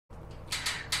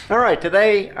Alright,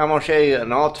 today I'm going to show you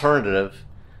an alternative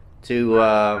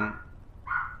to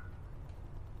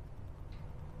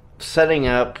setting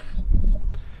up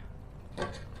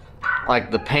like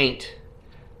the paint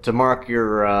to mark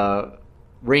your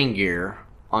ring gear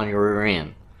on your rear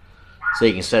end so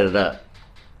you can set it up.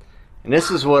 And this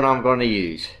is what I'm going to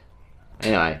use.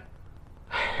 Anyway,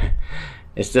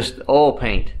 it's just oil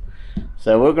paint.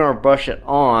 So we're going to brush it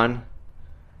on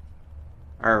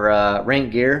our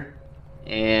ring gear,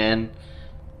 and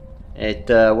it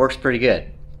works pretty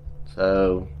good.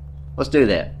 So let's do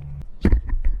that.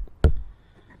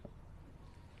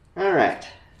 Alright,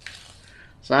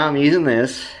 so I'm using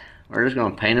this. We're just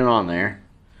going to paint it on there.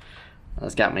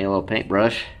 It's got me a little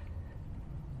paintbrush,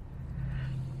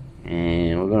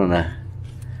 and we're going to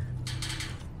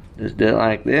just do it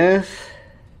like this,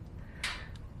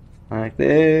 like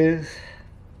this.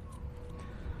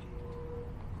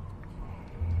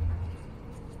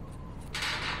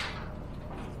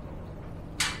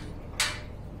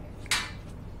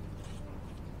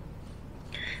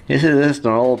 This is just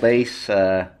an oil base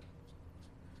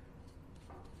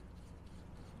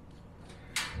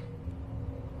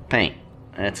paint.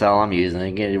 That's all I'm using. You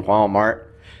can get it at Walmart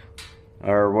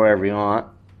or wherever you want.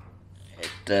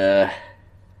 It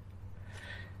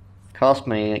cost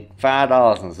me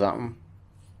 $5 and something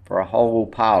for a whole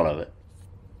pile of it,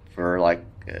 for like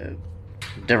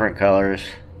different colors.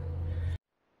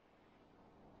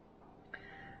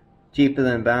 Cheaper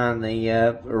than buying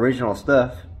the original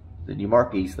stuff that you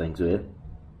mark these things with.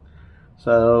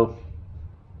 So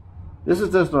this is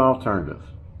just an alternative,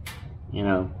 you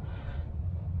know,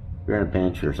 if you're in a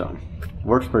pinch or something.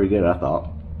 Works pretty good, I thought.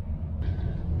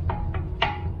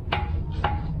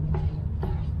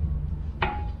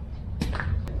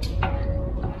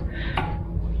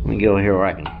 Let me go here where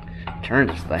I can turn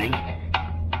this thing.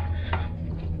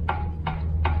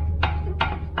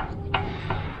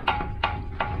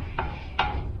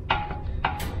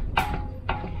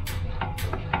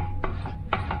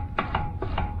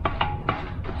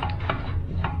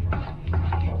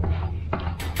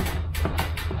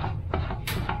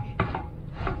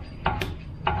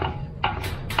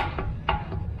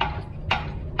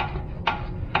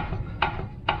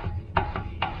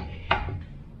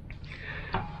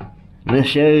 This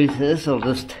shows, this will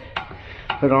just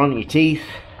put on your teeth,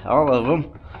 all of them.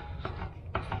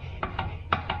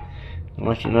 I'll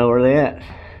let you know where they're at.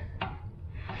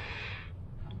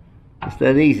 It's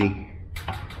that easy.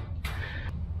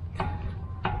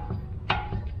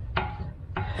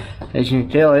 As you can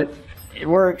tell, it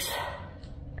works.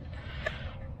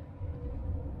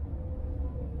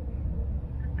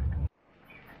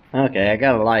 Okay, I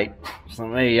got a light, so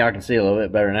maybe y'all can see a little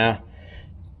bit better now.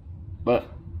 But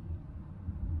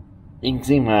you can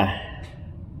see my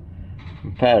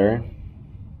pattern,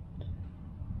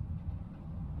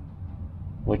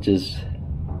 which is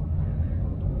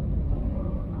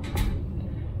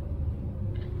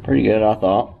pretty good, I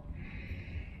thought.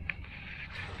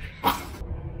 I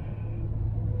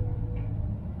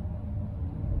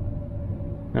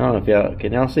don't know if y'all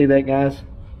can y'all see that, guys.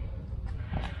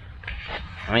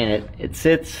 I mean, it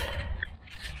sits.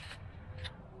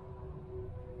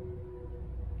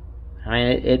 I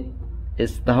mean,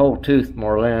 it's the whole tooth,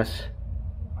 more or less.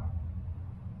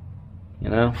 You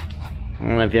know? I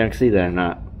don't know if y'all can see that or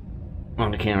not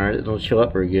on the camera. It'll show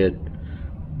up pretty good.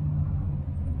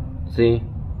 See?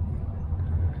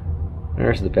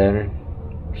 There's the pattern.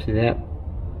 See that?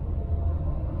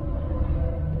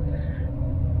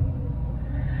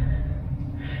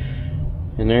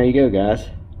 And there you go, guys.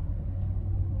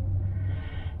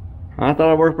 I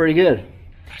thought it worked pretty good.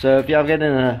 So if y'all get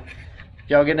in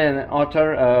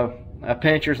a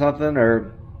pinch or something,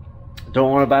 or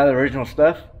don't want to buy the original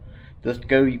stuff, just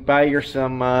go buy your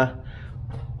some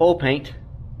oil paint.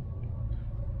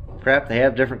 Crap, they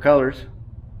have different colors.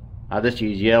 I just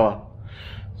use yellow.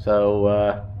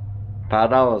 So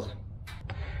 $5.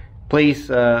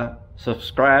 Please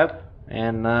subscribe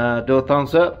and do a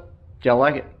thumbs up if y'all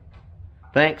like it.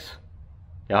 Thanks.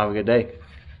 Y'all have a good day.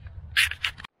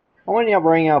 I want y'all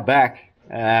bring y'all back.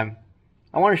 I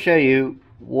want to show you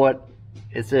what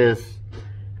it says.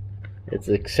 It's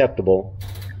acceptable.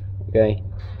 Okay,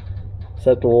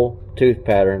 acceptable tooth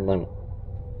pattern limit.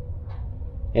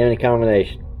 Any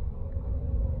combination.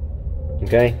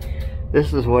 Okay,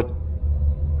 this is what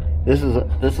this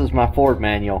is my Ford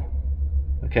manual.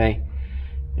 Okay,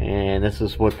 and this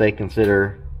is what they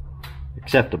consider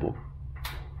acceptable.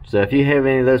 So if you have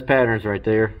any of those patterns right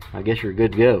there, I guess you're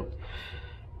good to go.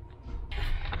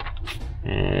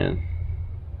 And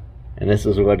this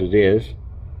is what it is.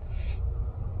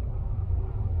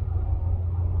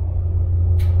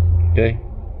 Okay,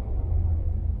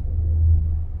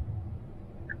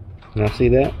 Now see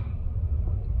that?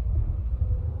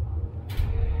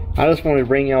 I just wanted to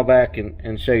bring y'all back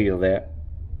and show you that,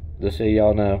 just so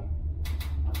y'all know.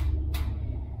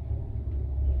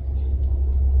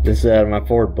 This is out of my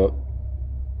Ford book.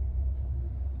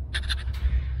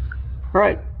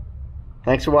 Alright,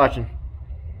 thanks for watching.